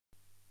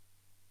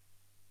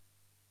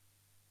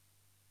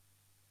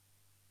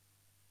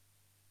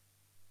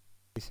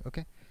this.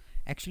 Okay,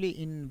 actually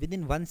in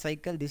within one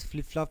cycle this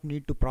flip-flop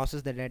need to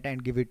process the data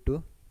and give it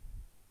to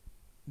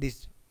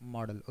this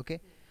model. Okay,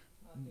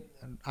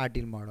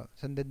 RTL model,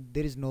 so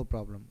there is no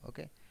problem.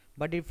 Okay,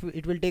 but if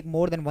it will take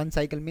more than one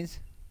cycle means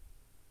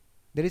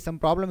there is some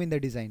problem in the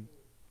design,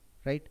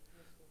 right?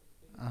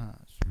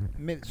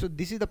 So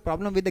this is the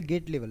problem with the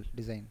gate level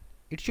design.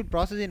 It should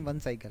process in one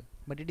cycle,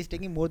 but it is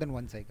taking more than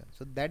one cycle,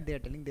 so that they are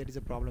telling there is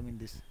a problem in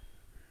this.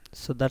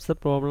 So that's the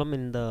problem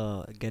in the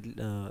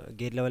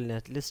gate level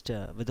netlist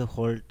with the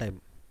hold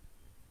time.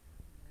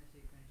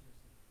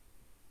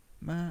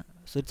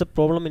 So it's a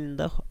problem in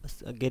the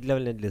gate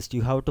level netlist.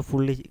 You have to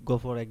fully go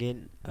for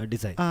again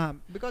design.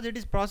 Because it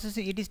is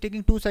processing, it is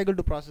taking two cycle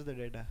to process the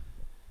data.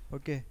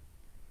 Okay,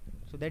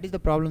 so that is the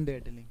problem they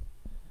are telling.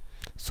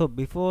 So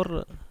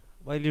before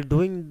while you're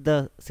doing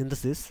the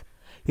synthesis,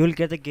 you will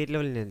get the gate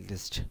level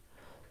netlist.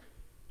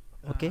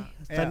 Okay,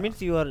 so that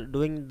means you are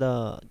doing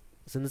the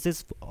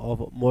synthesis of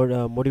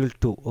module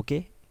 2.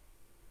 Okay,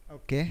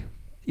 Okay.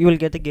 you will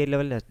get the gate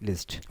level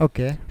netlist.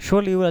 Okay.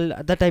 Surely you will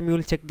at that time you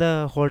will check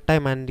the hold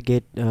time and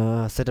gate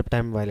setup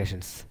time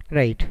violations.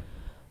 Right.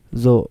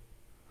 So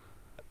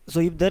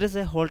if there is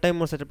a hold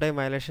time or setup time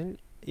violation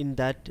in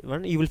that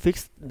one, you will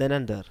fix then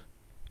and there.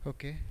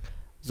 Okay.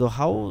 So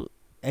how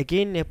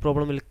again a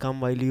problem will come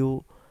while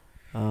you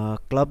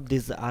club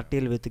this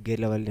RTL with gate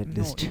level No,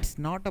 netlist? it's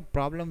not a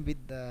problem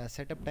with the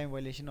setup time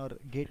violation or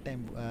gate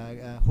time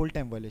hold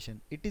time violation.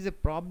 It is a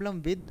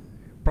problem with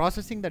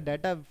processing the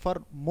data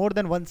for more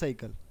than one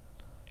cycle.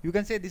 You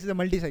can say this is a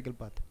multi-cycle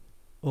path.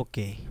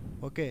 Okay.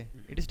 Okay,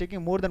 it is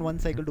taking more than one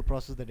cycle to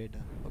process the data.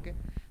 Okay,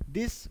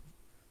 this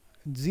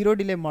zero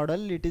delay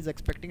model, it is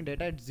expecting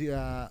data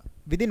at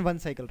within one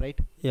cycle, right?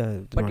 Yeah.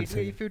 But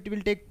if it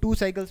will take two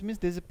cycles means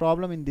there is a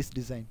problem in this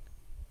design.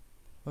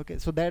 Okay,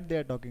 so that they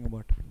are talking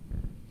about.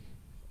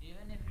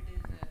 Even if it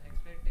is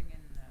expecting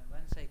in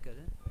one cycle,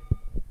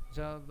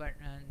 so but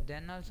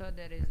then also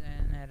there is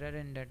an error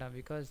in data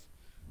because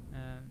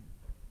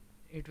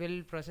it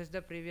will process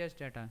the previous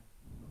data.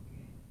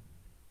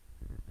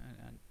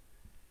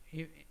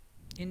 If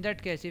in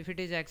that case, if it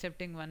is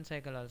accepting one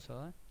cycle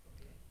also,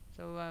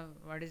 so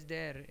what is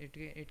there?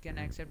 It can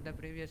accept the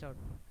previous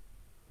output.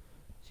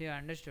 So you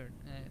understood?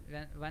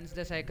 Once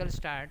the cycle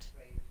starts,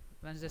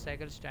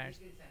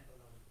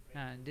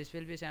 this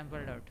will be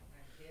sampled out.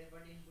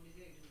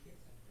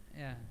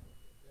 Yeah.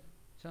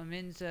 So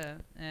means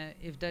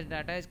if the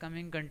data is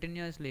coming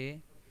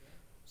continuously,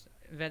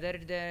 whether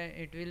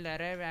it will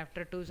arrive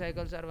after two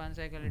cycles or one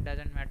cycle, it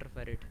doesn't matter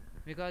for it,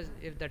 because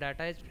if the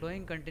data is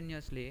flowing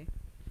continuously,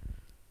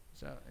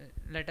 so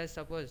let us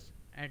suppose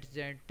at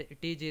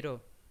t0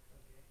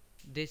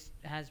 this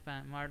has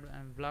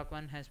block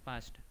 1 has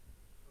passed.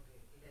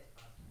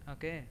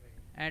 Okay,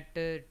 at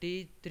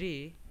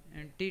t3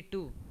 and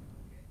t2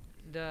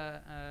 the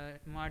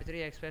mod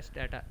 3 express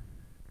data,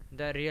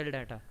 the real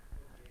data,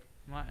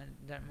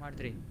 the mod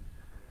 3.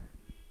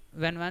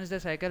 When once the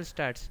cycle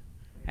starts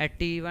at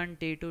t1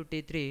 t2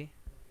 t3,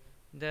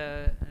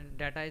 the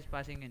data is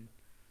passing in,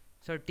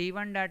 so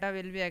t1 data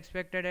will be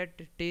expected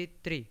at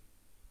t3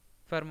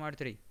 for mod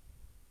 3.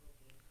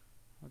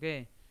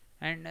 Okay,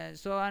 and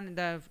so on,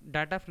 the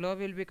data flow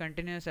will be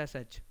continuous as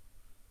such.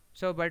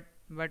 So but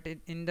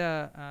in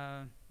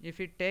the if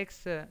it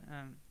takes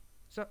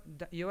so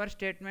your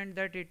statement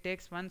that it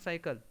takes one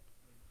cycle,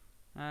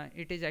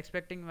 it is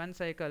expecting one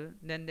cycle,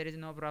 then there is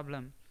no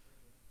problem.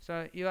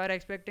 So you are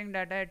expecting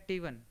data at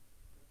t1,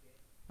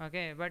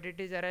 okay, but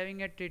it is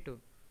arriving at t2.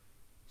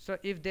 So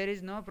if there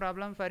is no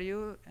problem for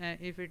you,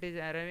 if it is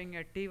arriving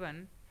at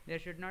t1, there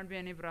should not be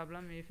any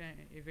problem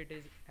if it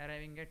is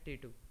arriving at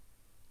t2.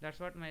 That's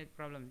what my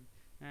problem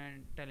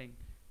is telling,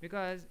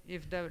 because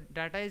if the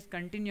data is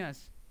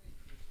continuous,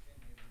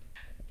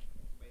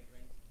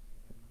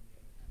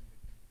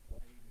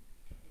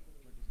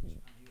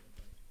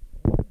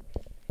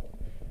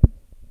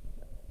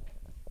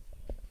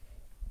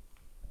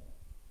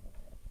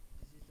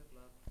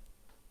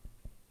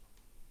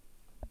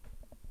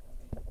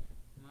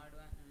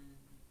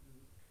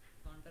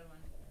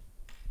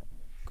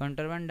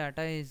 counter 1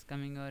 data is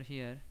coming over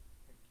here.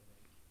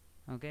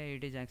 Okay,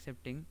 it is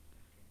accepting.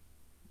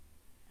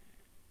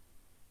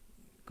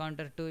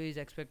 Counter 2 is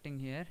expecting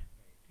here.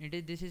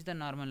 This is the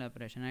normal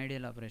operation,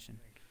 ideal operation.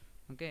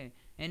 Okay,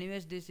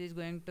 anyways this is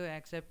going to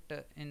accept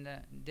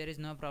there is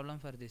no problem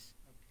for this.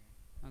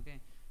 Okay,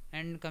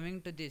 and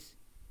coming to this,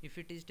 if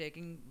it is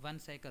taking one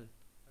cycle,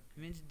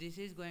 means this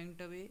is going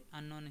to be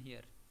unknown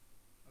here.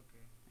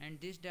 Okay, and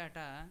this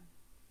data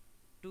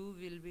 2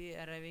 will be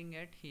arriving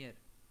at here,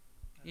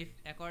 if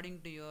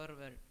according to your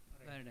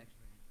verdict.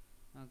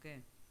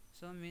 Okay,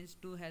 so means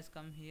 2 has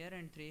come here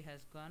and 3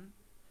 has gone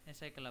a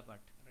cycle apart.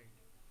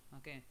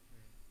 Okay,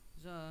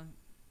 so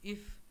if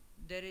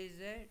there is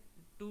a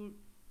two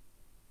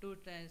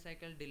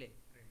cycle delay,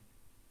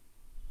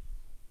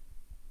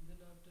 then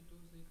after 2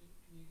 cycle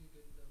we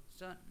get the,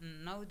 so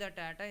now the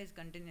data is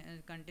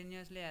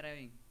continuously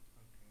arriving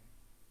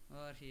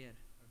over here.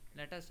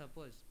 Let us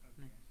suppose.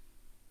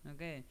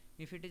 Okay,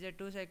 if it is a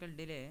 2 cycle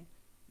delay,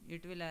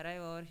 it will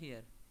arrive over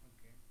here.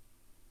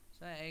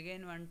 So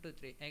again 1 to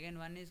 3. Again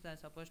 1 is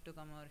supposed to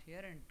come over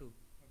here and 2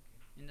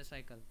 in the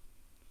cycle.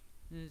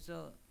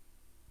 So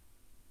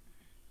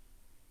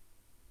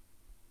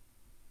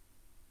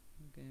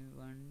okay,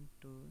 1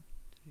 2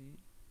 3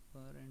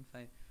 4 and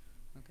 5.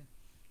 Okay,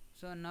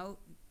 so now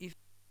if